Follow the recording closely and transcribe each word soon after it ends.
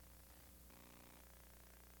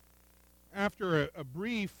after a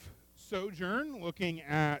brief sojourn looking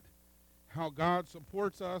at how God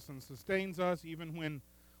supports us and sustains us even when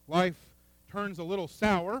life turns a little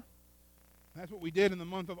sour, that's what we did in the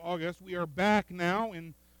month of August. We are back now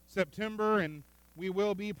in September, and we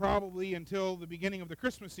will be probably until the beginning of the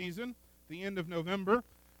Christmas season, the end of November,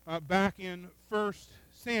 back in 1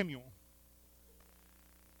 Samuel.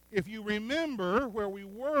 If you remember where we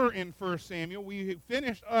were in 1 Samuel, we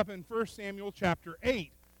finished up in 1 Samuel chapter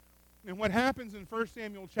 8. And what happens in 1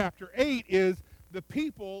 Samuel chapter 8 is the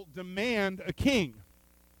people demand a king.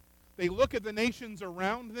 They look at the nations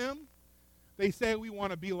around them. They say, we want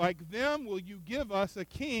to be like them. Will you give us a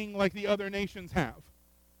king like the other nations have?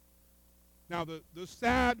 Now, the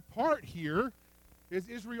sad part here is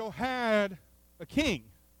Israel had a king.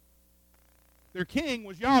 Their king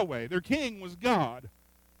was Yahweh. Their king was God.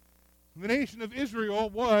 The nation of Israel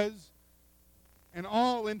was, in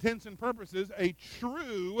all intents and purposes, a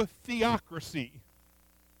true theocracy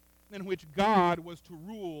in which God was to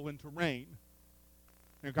rule and to reign.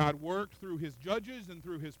 Now, God worked through his judges and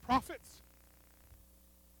through his prophets,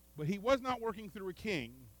 but he was not working through a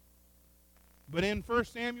king. But in 1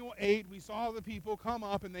 Samuel 8, we saw the people come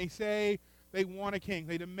up and they say they want a king.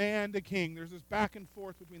 They demand a king. There's this back and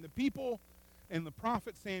forth between the people and the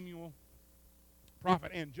prophet Samuel,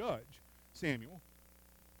 prophet and judge Samuel,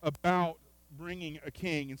 about bringing a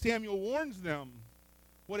king. And Samuel warns them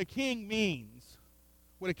what a king means,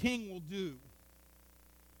 what a king will do.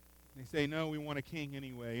 They say, no, we want a king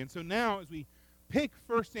anyway. And so now as we pick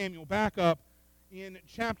 1 Samuel back up in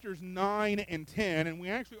chapters 9 and 10, and we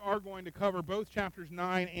actually are going to cover both chapters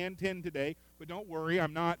 9 and 10 today, but don't worry,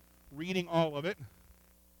 I'm not reading all of it.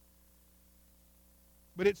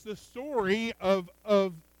 But it's the story of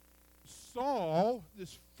Saul,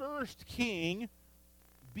 this first king,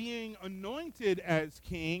 being anointed as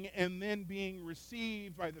king and then being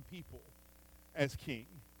received by the people as king.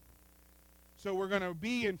 So we're going to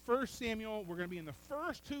be in 1 Samuel, we're going to be in the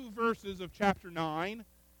first two verses of chapter 9,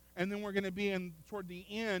 and then we're going to be in toward the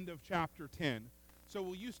end of chapter 10. So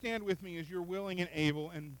will you stand with me as you're willing and able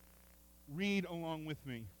and read along with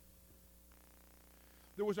me?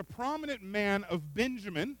 There was a prominent man of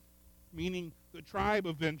Benjamin, meaning the tribe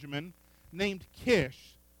of Benjamin, named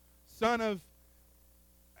Kish, son of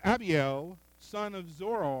Abiel, son of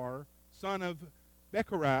Zorar, son of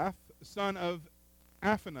Becherath, son of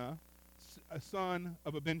Aphanah, a son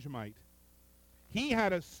of a Benjamite. He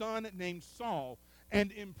had a son named Saul,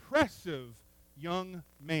 an impressive young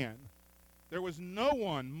man. There was no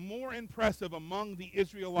one more impressive among the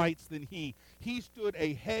Israelites than he. He stood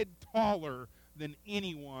a head taller than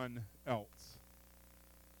anyone else.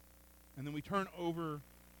 And then we turn over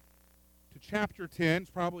to chapter 10. It's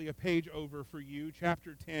probably a page over for you.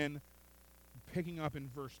 Chapter 10, picking up in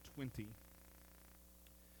verse 20.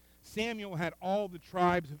 Samuel had all the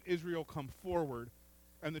tribes of Israel come forward,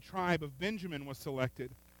 and the tribe of Benjamin was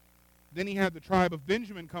selected. Then he had the tribe of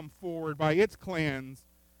Benjamin come forward by its clans,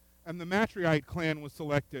 and the Matriite clan was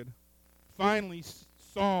selected. Finally,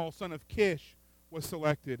 Saul, son of Kish, was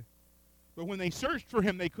selected. But when they searched for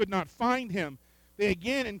him, they could not find him. They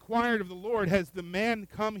again inquired of the Lord, has the man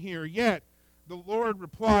come here yet? The Lord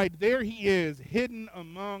replied, there he is, hidden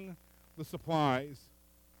among the supplies.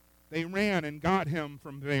 They ran and got him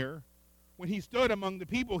from there. When he stood among the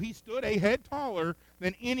people, he stood a head taller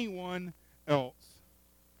than anyone else.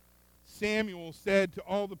 Samuel said to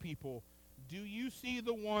all the people, do you see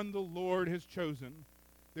the one the Lord has chosen?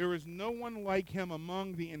 There is no one like him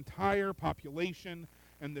among the entire population.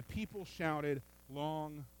 And the people shouted,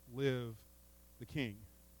 long live the king.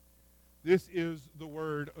 This is the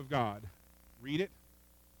word of God. Read it,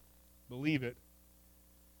 believe it,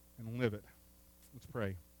 and live it. Let's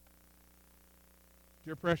pray.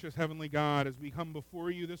 Dear precious heavenly God, as we come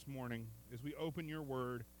before you this morning, as we open your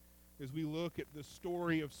word, as we look at the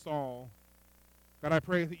story of Saul, God, I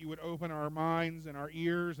pray that you would open our minds and our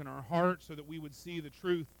ears and our hearts so that we would see the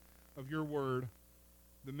truth of your word,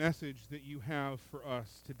 the message that you have for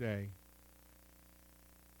us today.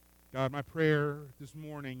 God, my prayer this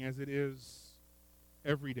morning, as it is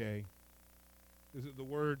every day, is that the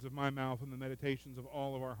words of my mouth and the meditations of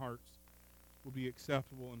all of our hearts will be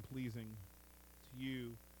acceptable and pleasing to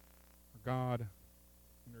you, our God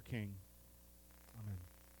and our King. Amen.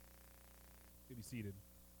 You be seated.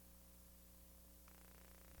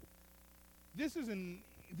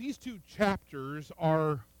 These two chapters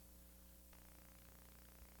are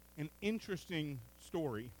an interesting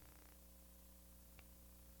story.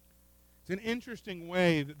 It's an interesting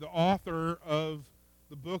way that the author of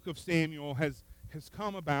the book of Samuel has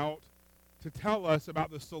come about to tell us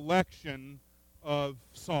about the selection of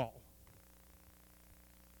Saul.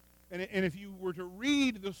 And if you were to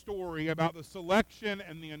read the story about the selection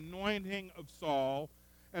and the anointing of Saul,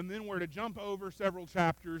 and then were to jump over several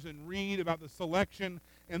chapters and read about the selection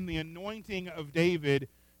and the anointing of David,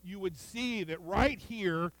 you would see that right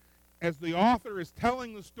here, as the author is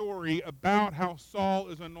telling the story about how Saul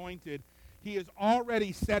is anointed, he is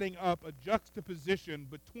already setting up a juxtaposition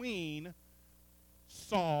between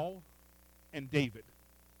Saul and David.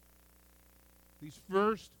 These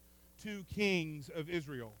first two kings of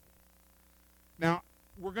Israel. Now,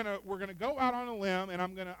 we're gonna go out on a limb, and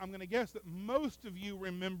I'm gonna guess that most of you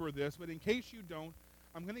remember this, but in case you don't,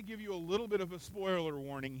 I'm gonna give you a little bit of a spoiler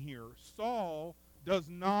warning here. Saul does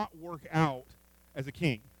not work out as a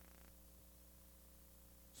king.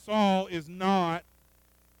 Saul is not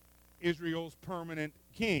Israel's permanent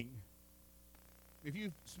king. If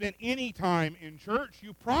you've spent any time in church,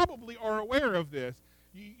 you probably are aware of this.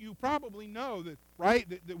 You probably know that, right,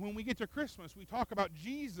 that when we get to Christmas, we talk about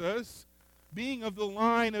Jesus being of the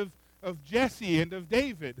line of Jesse and of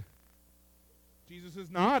David. Jesus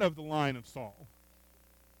is not of the line of Saul.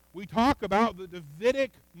 We talk about the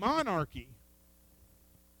Davidic monarchy,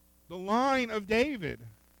 the line of David,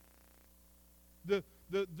 the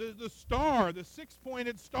star, the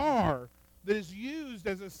six-pointed star that is used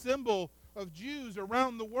as a symbol of Jews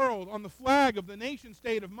around the world on the flag of the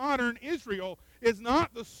nation-state of modern Israel is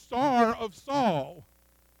not the star of Saul.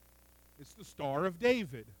 It's the star of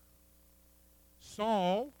David.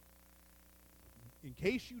 Saul, in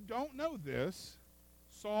case you don't know this,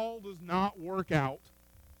 Saul does not work out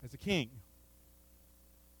as a king.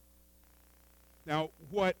 Now,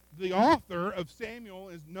 what the author of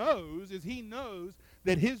Samuel knows is he knows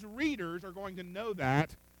that his readers are going to know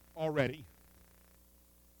that already.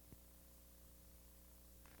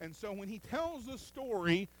 And so when he tells the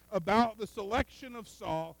story about the selection of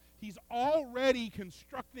Saul, he's already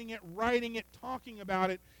constructing it, writing it, talking about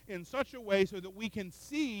it in such a way so that we can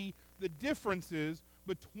see the differences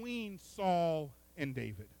between Saul and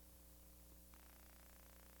David.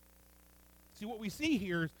 See, what we see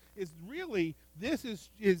here is really, this is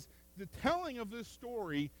the telling of this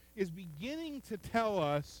story is beginning to tell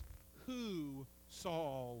us who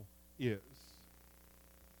Saul is.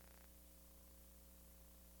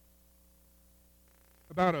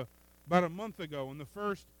 About a month ago, in the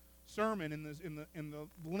first sermon in the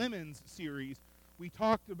Lemons series, we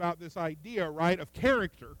talked about this idea, right, of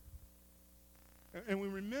character. And we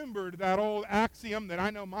remembered that old axiom that I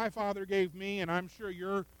know my father gave me, and I'm sure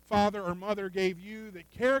your father or mother gave you,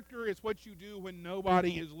 that character is what you do when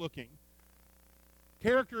nobody is looking.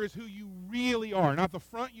 Character is who you really are, not the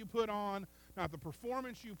front you put on, not the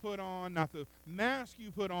performance you put on, not the mask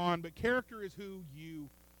you put on, but character is who you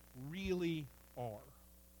really are.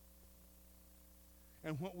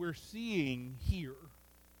 And what we're seeing here,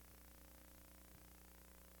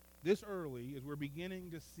 this early, is we're beginning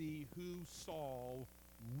to see who Saul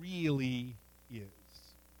really is.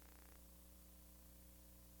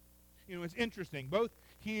 You know, it's interesting. Both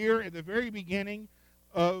here at the very beginning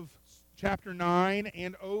of chapter 9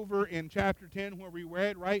 and over in chapter 10 where we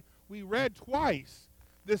read, right? We read twice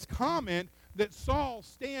this comment that Saul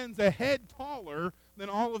stands a head taller than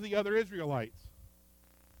all of the other Israelites.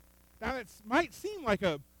 Now, it might seem like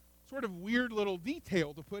a sort of weird little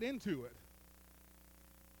detail to put into it.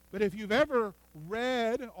 But if you've ever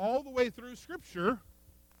read all the way through Scripture,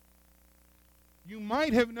 you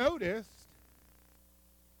might have noticed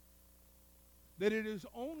that it is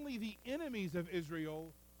only the enemies of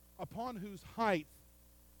Israel upon whose height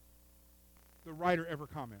the writer ever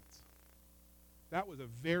comments. That was a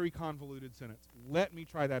very convoluted sentence. Let me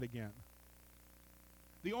try that again.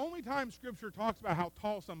 The only time Scripture talks about how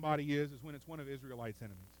tall somebody is when it's one of Israelites'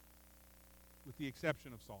 enemies, with the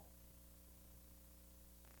exception of Saul.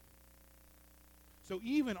 So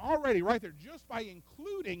even already right there, just by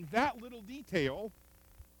including that little detail,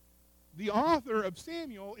 the author of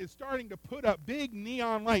Samuel is starting to put up big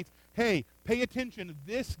neon lights. Hey, pay attention,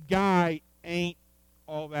 this guy ain't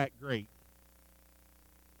all that great.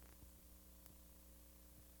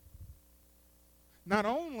 Not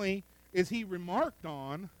only is he remarked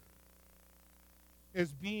on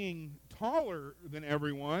as being taller than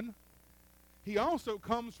everyone, he also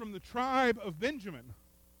comes from the tribe of Benjamin.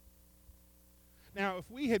 Now, if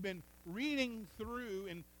we had been reading through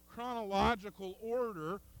in chronological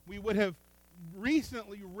order, we would have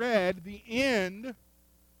recently read the end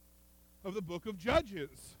of the book of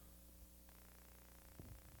Judges.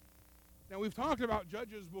 Now, we've talked about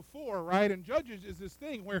Judges before, right? And Judges is this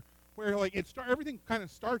thing where like everything kind of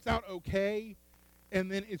starts out okay,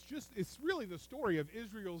 and then it's really the story of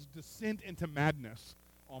Israel's descent into madness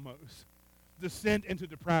almost. descent into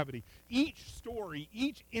depravity. Each story,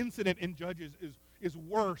 each incident in Judges is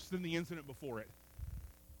worse than the incident before it.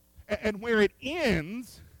 And where it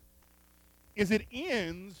ends is it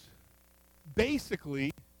ends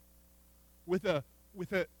basically with a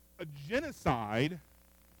genocide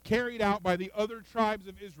carried out by the other tribes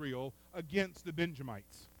of Israel against the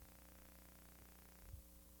Benjamites.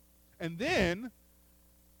 And then,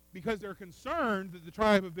 because they're concerned that the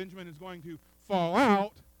tribe of Benjamin is going to fall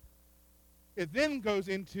out, it then goes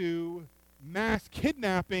into mass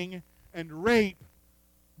kidnapping and rape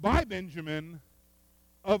by Benjamin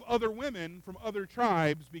of other women from other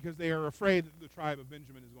tribes because they are afraid that the tribe of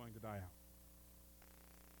Benjamin is going to die out.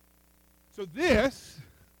 So this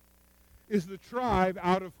is the tribe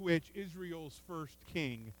out of which Israel's first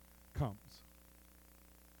king comes.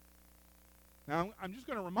 Now, I'm just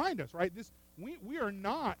going to remind us, right? We are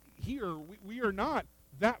not here, we are not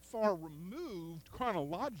that far removed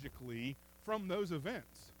chronologically from those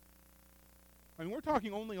events. I mean, we're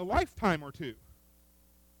talking only a lifetime or two.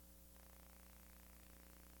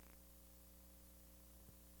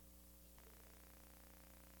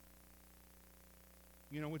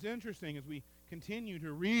 You know, what's interesting as we continue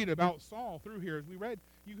to read about Saul through here, as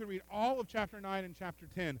you could read all of chapter 9 and chapter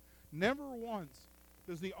 10. Never once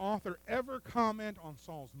does the author ever comment on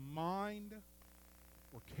Saul's mind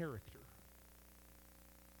or character.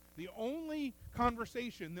 The only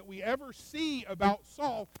conversation that we ever see about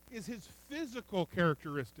Saul is his physical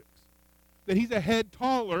characteristics, that he's a head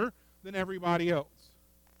taller than everybody else.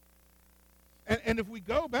 And if we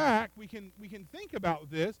go back, we can think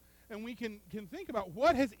about this, and we can think about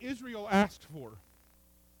what has Israel asked for.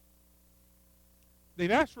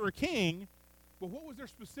 They've asked for a king, but what was their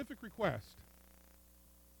specific request?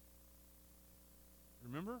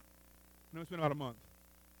 Remember? I know it's been about a month.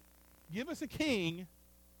 Give us a king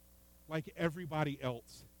like everybody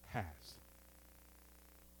else has.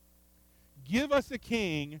 Give us a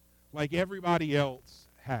king like everybody else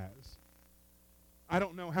has. I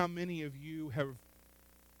don't know how many of you have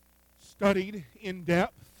studied in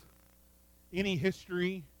depth any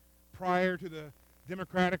history prior to the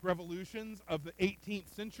democratic revolutions of the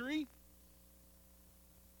 18th century.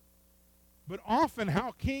 But often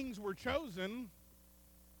how kings were chosen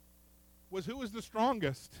was who was the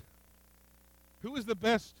strongest, who was the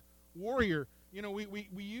best warrior. You know, we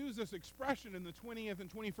use this expression in the 20th and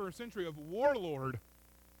 21st century of warlord.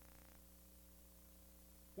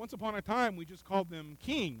 Once upon a time, we just called them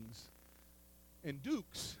kings and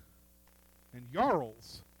dukes and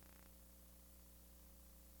jarls.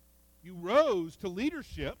 You rose to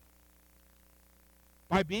leadership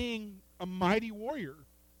by being a mighty warrior,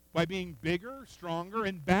 by being bigger, stronger,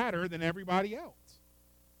 and badder than everybody else,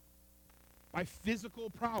 by physical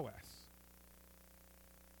prowess.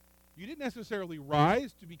 You didn't necessarily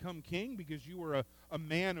rise to become king because you were a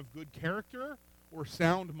man of good character or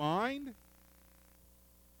sound mind.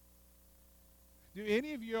 Do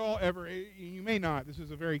any of you all ever, you may not, this is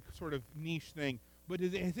a very sort of niche thing, but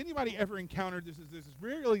has anybody ever encountered this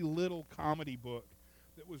really little comedy book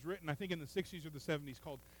that was written, I think in the 60s or the 70s,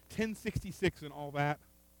 called 1066 and All That?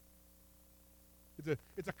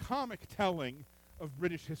 It's a comic telling of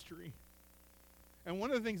British history. And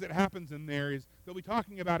one of the things that happens in there is they'll be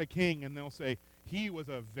talking about a king and they'll say, he was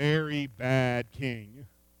a very bad king.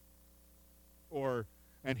 Or,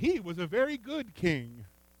 and he was a very good king.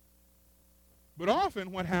 But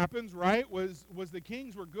often what happens, right, was the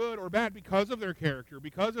kings were good or bad because of their character,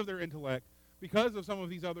 because of their intellect, because of some of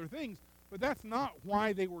these other things. But that's not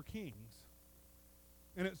why they were kings.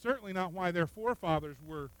 And it's certainly not why their forefathers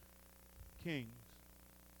were kings.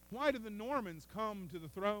 Why did the Normans come to the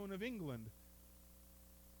throne of England?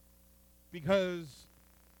 Because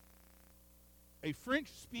a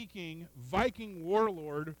French-speaking Viking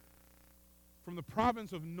warlord from the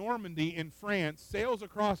province of Normandy in France sails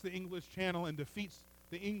across the English Channel and defeats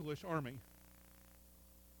the English army.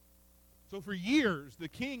 So for years, the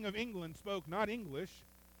King of England spoke not English,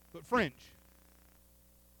 but French.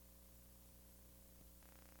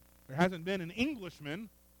 There hasn't been an Englishman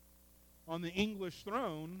on the English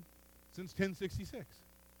throne since 1066.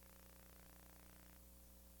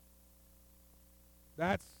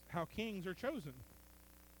 That's how kings are chosen.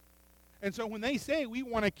 And so when they say we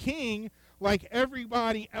want a king like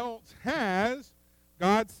everybody else has,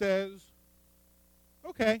 God says,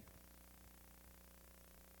 okay,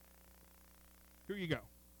 here you go.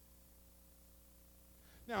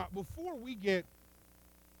 Now, before we get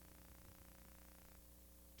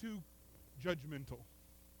too judgmental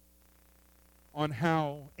on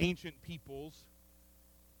how ancient peoples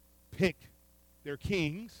pick their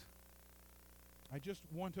kings, I just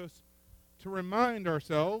want us to remind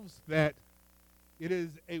ourselves that It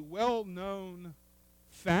is a well-known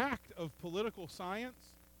fact of political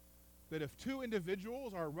science that if two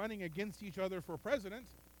individuals are running against each other for president,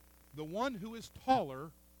 the one who is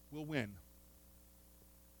taller will win.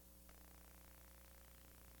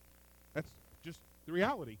 That's just the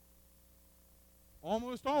reality.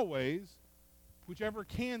 Almost always, whichever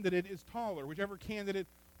candidate is taller, whichever candidate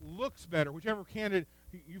looks better, whichever candidate,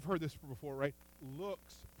 you've heard this before, right?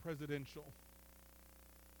 Looks presidential.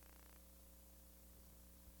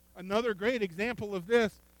 Another great example of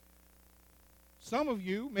this, some of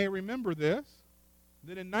you may remember this,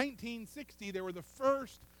 that in 1960 there were the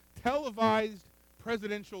first televised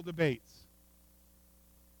presidential debates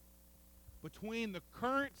between the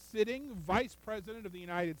current sitting Vice President of the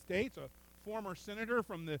United States, a former senator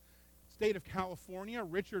from the state of California,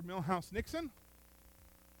 Richard Milhous Nixon,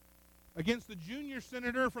 against the junior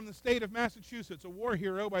senator from the state of Massachusetts, a war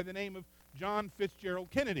hero by the name of John Fitzgerald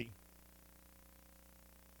Kennedy.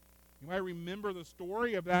 You might remember the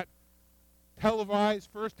story of that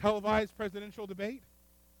first televised presidential debate.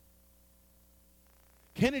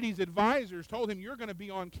 Kennedy's advisors told him, "You're going to be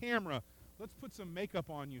on camera. Let's put some makeup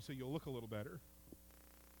on you so you'll look a little better."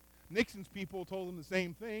 Nixon's people told him the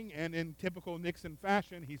same thing, and in typical Nixon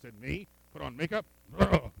fashion, he said, "Me? Put on makeup?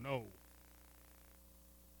 Ugh, no."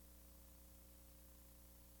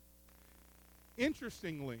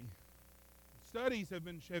 Interestingly, studies have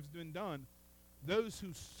been done. Those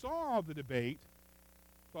who saw the debate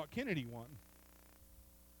thought Kennedy won.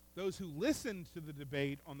 Those who listened to the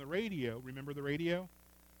debate on the radio, remember the radio?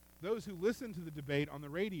 Those who listened to the debate on the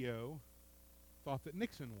radio thought that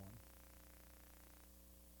Nixon won.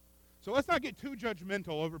 So let's not get too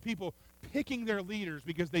judgmental over people picking their leaders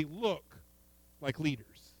because they look like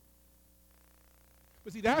leaders.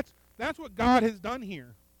 But see, that's what God has done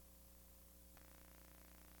here.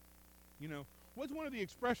 You know, what's one of the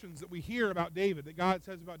expressions that we hear about David, that God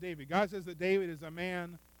says about David? God says that David is a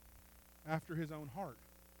man after his own heart.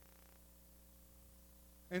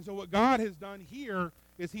 And so what God has done here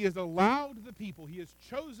is he has allowed the people, he has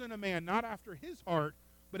chosen a man not after his heart,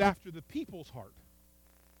 but after the people's heart.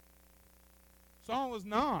 Saul is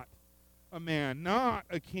not a man, not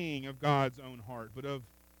a king of God's own heart, but of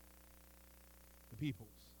the people's.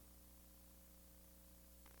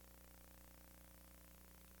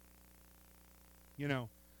 You know,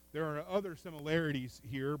 there are other similarities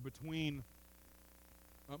here between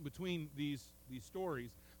these stories.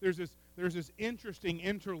 There's this interesting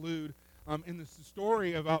interlude in the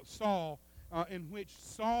story about Saul, in which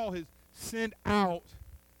Saul has sent out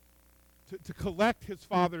to collect his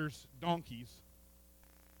father's donkeys.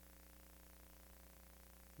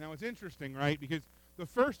 Now it's interesting, right? Because the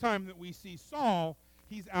first time that we see Saul,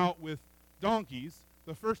 he's out with donkeys.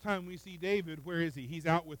 The first time we see David, where is he? He's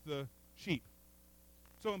out with the sheep.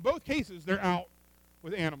 So in both cases, they're out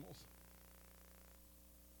with animals.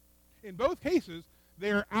 In both cases,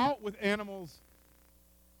 they're out with animals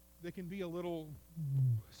that can be a little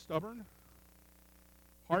stubborn,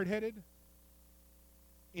 hard-headed,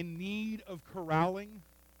 in need of corralling.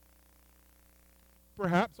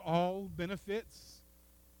 Perhaps all benefits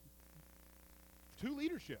to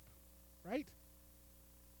leadership, right?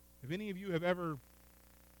 If any of you have ever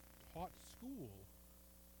taught school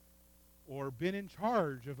or been in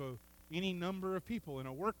charge of any number of people in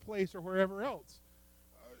a workplace or wherever else,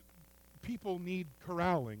 people need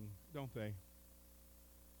corralling, don't they?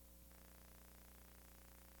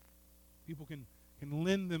 People can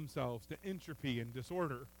lend themselves to entropy and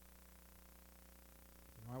disorder.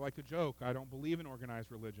 I like to joke, I don't believe in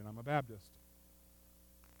organized religion. I'm a Baptist.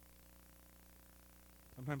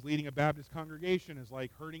 Sometimes leading a Baptist congregation is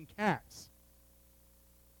like herding cats.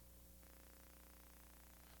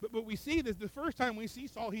 But we see this, the first time we see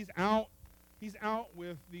Saul, he's out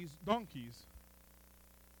with these donkeys.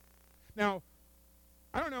 Now,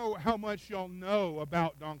 I don't know how much y'all know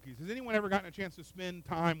about donkeys. Has anyone ever gotten a chance to spend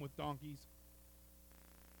time with donkeys?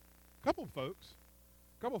 A couple folks.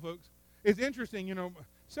 It's interesting, you know,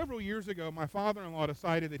 several years ago, my father-in-law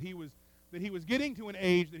decided that he was getting to an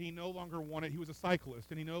age that he no longer wanted. He was a cyclist,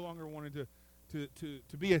 and he no longer wanted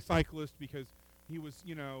to be a cyclist because he was,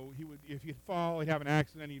 you know, if he'd fall, he'd have an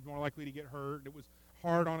accident, he'd be more likely to get hurt. It was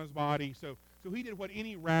hard on his body. So he did what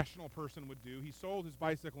any rational person would do. He sold his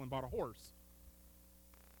bicycle and bought a horse.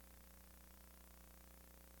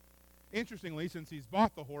 Interestingly, since he's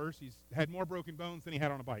bought the horse, he's had more broken bones than he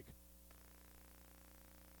had on a bike.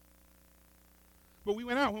 But we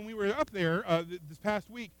went out, when we were up there this past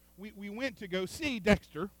week, we went to go see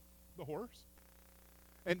Dexter, the horse.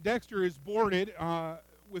 And Dexter is boarded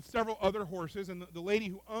with several other horses, and the lady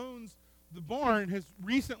who owns the barn has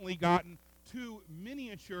recently gotten 2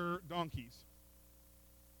 miniature donkeys.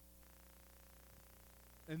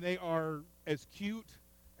 and they are as cute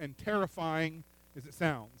and terrifying as it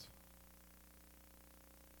sounds.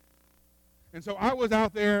 And so I was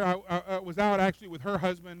out there. I was out actually with her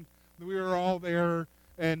husband. We were all there,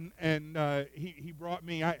 and he brought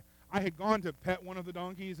me. I had gone to pet one of the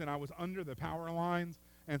donkeys, and I was under the power lines,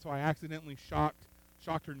 and so I accidentally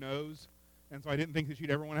shocked her nose, and so I didn't think that she'd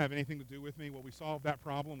ever want to have anything to do with me. Well, we solved that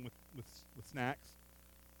problem with snacks.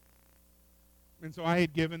 And so I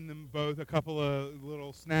had given them both a couple of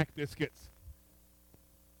little snack biscuits.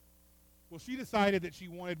 Well, she decided that she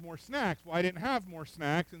wanted more snacks. Well, I didn't have more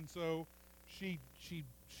snacks, and so she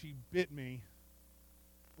bit me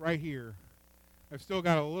right here. I've still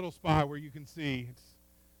got a little spot where you can see. It's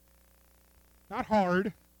not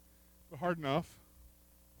hard, but hard enough.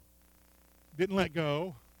 Didn't let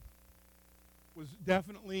go. Was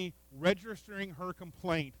definitely registering her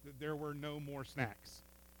complaint that there were no more snacks.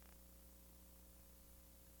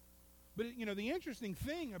 But, the interesting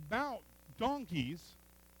thing about donkeys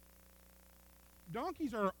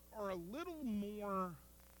are a little more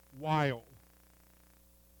wild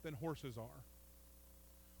than horses are.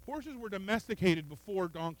 Horses were domesticated before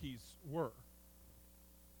donkeys were.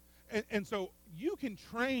 And so you can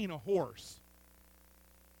train a horse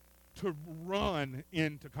to run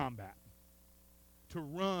into combat, to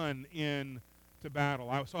run into battle.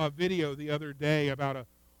 I saw a video the other day about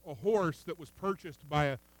a horse that was purchased by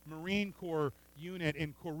a Marine Corps unit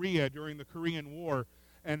in Korea during the Korean War,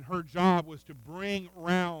 and her job was to bring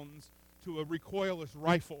rounds to a recoilless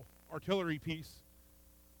rifle, artillery piece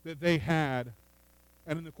that they had.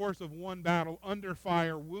 And in the course of one battle, under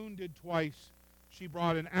fire, wounded twice, she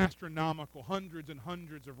brought in astronomical hundreds and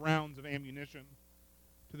hundreds of rounds of ammunition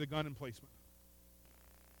to the gun emplacement.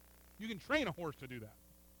 You can train a horse to do that.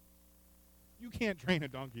 You can't train a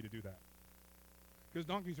donkey to do that, because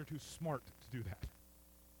donkeys are too smart to do that.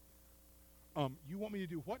 You want me to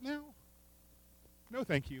do what now? No,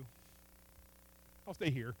 thank you. I'll stay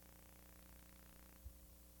here.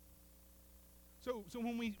 So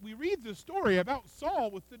when we read the story about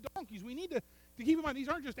Saul with the donkeys, we need to keep in mind these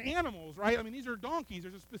aren't just animals, right? I mean, these are donkeys.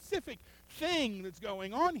 There's a specific thing that's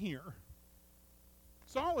going on here.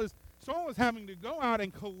 Saul is having to go out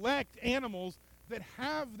and collect animals that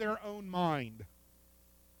have their own mind.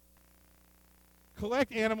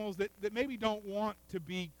 Collect animals that maybe don't want to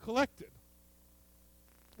be collected.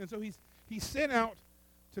 And so he's sent out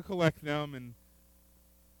to collect them, and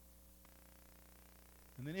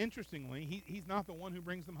then interestingly, he's not the one who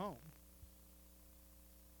brings them home.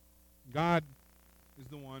 God is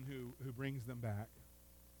the one who brings them back.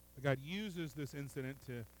 But God uses this incident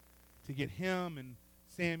to get him and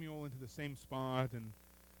Samuel into the same spot, and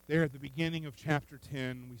there at the beginning of chapter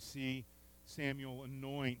 10, we see Samuel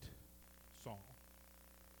anoint Saul.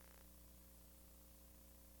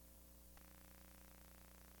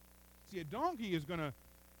 See, a donkey's gonna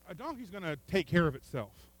take care of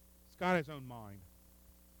itself. It's got its own mind.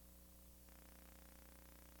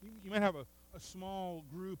 You might have a small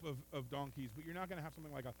group of donkeys, but you're not going to have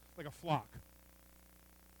something like a flock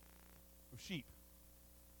of sheep.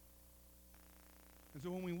 And so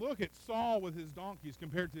when we look at Saul with his donkeys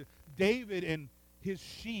compared to David and his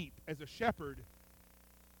sheep as a shepherd,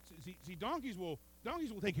 see donkeys will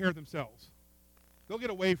take care of themselves. They'll get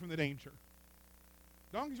away from the danger.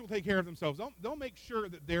 Donkeys will take care of themselves. They'll make sure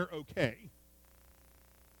that they're okay.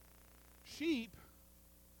 Sheep,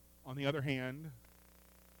 on the other hand,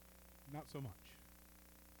 not so much.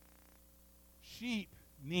 Sheep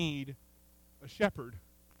need a shepherd.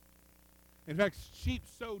 In fact, sheep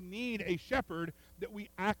so need a shepherd that we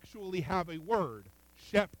actually have a word.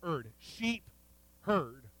 Shepherd. Sheep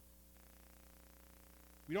herd.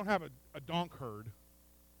 We don't have a donk herd.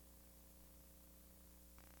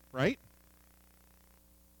 Right?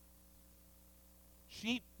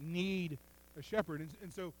 Sheep need a shepherd.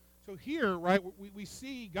 And so here, right, we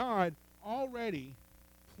see God already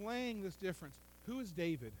playing this difference. Who is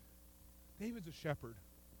David? David's a shepherd.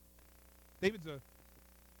 David's a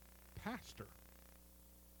pastor.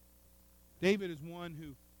 David is one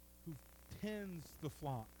who tends the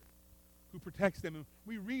flock, who protects them. And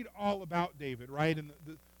we read all about David, right, and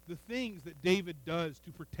the things that David does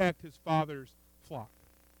to protect his father's flock.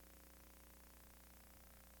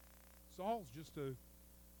 Saul's just a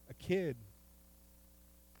kid,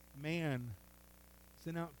 man,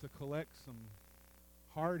 sent out to collect some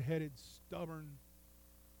hard-headed, stubborn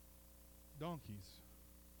donkeys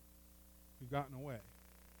who've gotten away.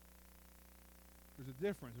 There's a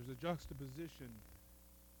difference. There's a juxtaposition,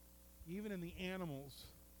 even in the animals,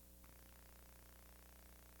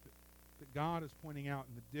 that God is pointing out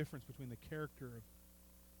in the difference between the character of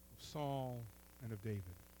Saul and of David.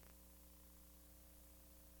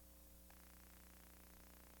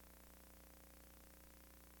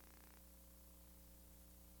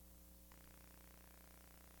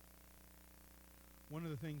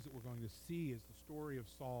 of the things that we're going to see as the story of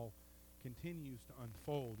Saul continues to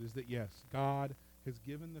unfold is that, yes, God has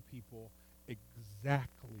given the people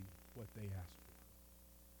exactly what they asked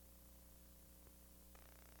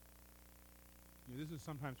for. This is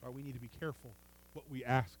sometimes why we need to be careful what we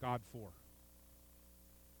ask God for.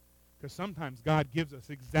 Because sometimes God gives us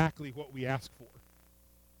exactly what we ask for.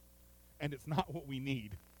 And it's not what we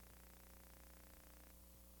need.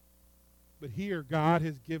 But here, God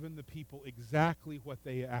has given the people exactly what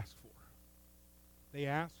they asked for. They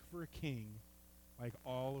asked for a king like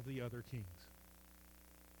all of the other kings.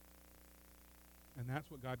 And that's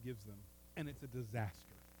what God gives them. And it's a disaster.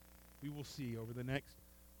 We will see over the next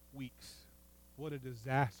weeks what a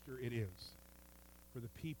disaster it is for the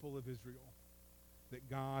people of Israel that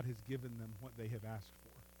God has given them what they have asked for.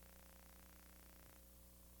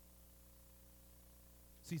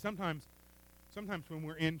 See, sometimes when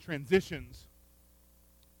we're in transitions,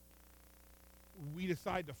 we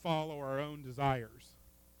decide to follow our own desires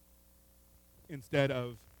instead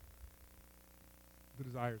of the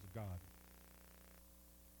desires of God.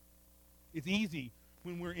 It's easy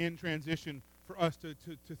when we're in transition for us to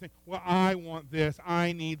think, well, I want this,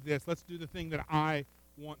 I need this, let's do the thing that I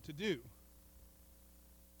want to do.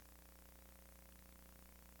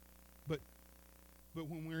 But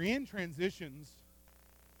when we're in transitions,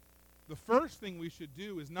 the first thing we should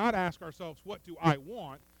do is not ask ourselves, what do I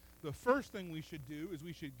want? The first thing we should do is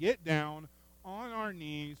we should get down on our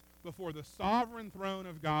knees before the sovereign throne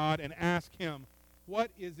of God and ask him,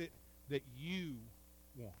 what is it that you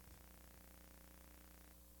want?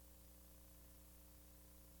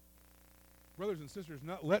 Brothers and sisters,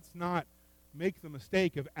 let's not make the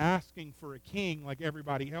mistake of asking for a king like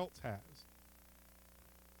everybody else has.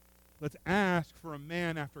 Let's ask for a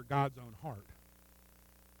man after God's own heart.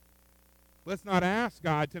 Let's not ask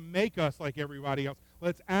God to make us like everybody else.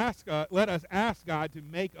 Let us ask God to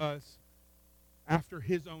make us after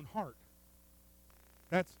his own heart.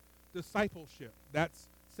 That's discipleship. That's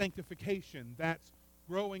sanctification. That's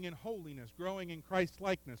growing in holiness, growing in Christ's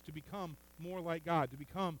likeness, to become more like God, to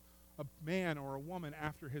become a man or a woman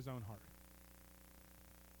after his own heart.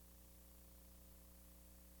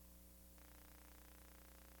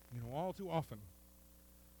 All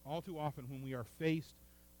too often when we are faced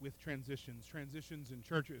with transitions in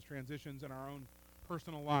churches, transitions in our own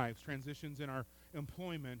personal lives, transitions in our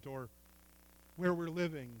employment or where we're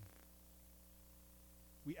living,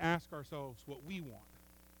 we ask ourselves what we want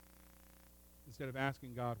instead of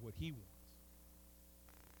asking God what he wants.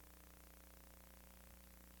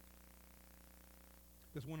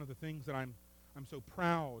 That's one of the things that I'm so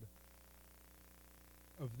proud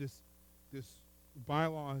of this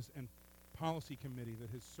bylaws and policy committee that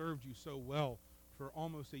has served you so well for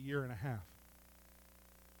almost a year and a half.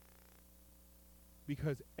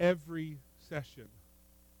 Because every session,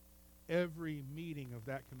 every meeting of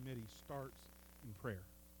that committee starts in prayer.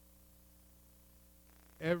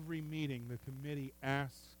 Every meeting, the committee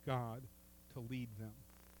asks God to lead them.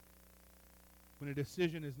 When a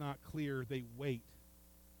decision is not clear, they wait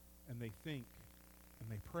and they think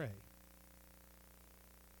and they pray.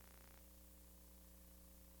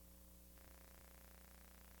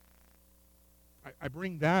 I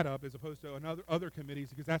bring that up as opposed to other committees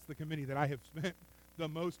because that's the committee that I have spent the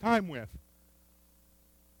most time with.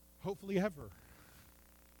 Hopefully ever.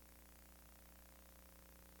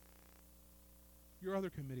 Your other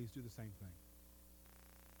committees do the same thing.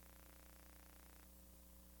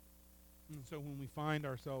 And so when we find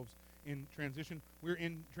ourselves in transition, we're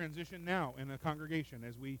in transition now in a congregation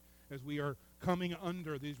as we are coming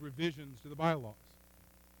under these revisions to the bylaws.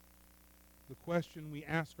 The question we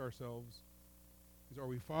ask ourselves is, are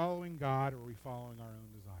we following God or are we following our own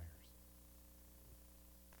desires?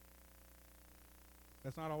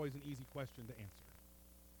 That's not always an easy question to answer.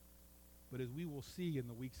 But as we will see in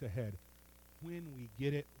the weeks ahead, when we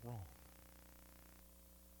get it wrong,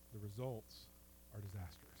 the results are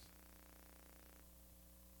disastrous.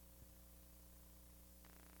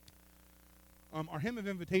 Our hymn of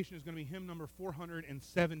invitation is going to be hymn number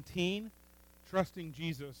 417, Trusting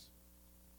Jesus.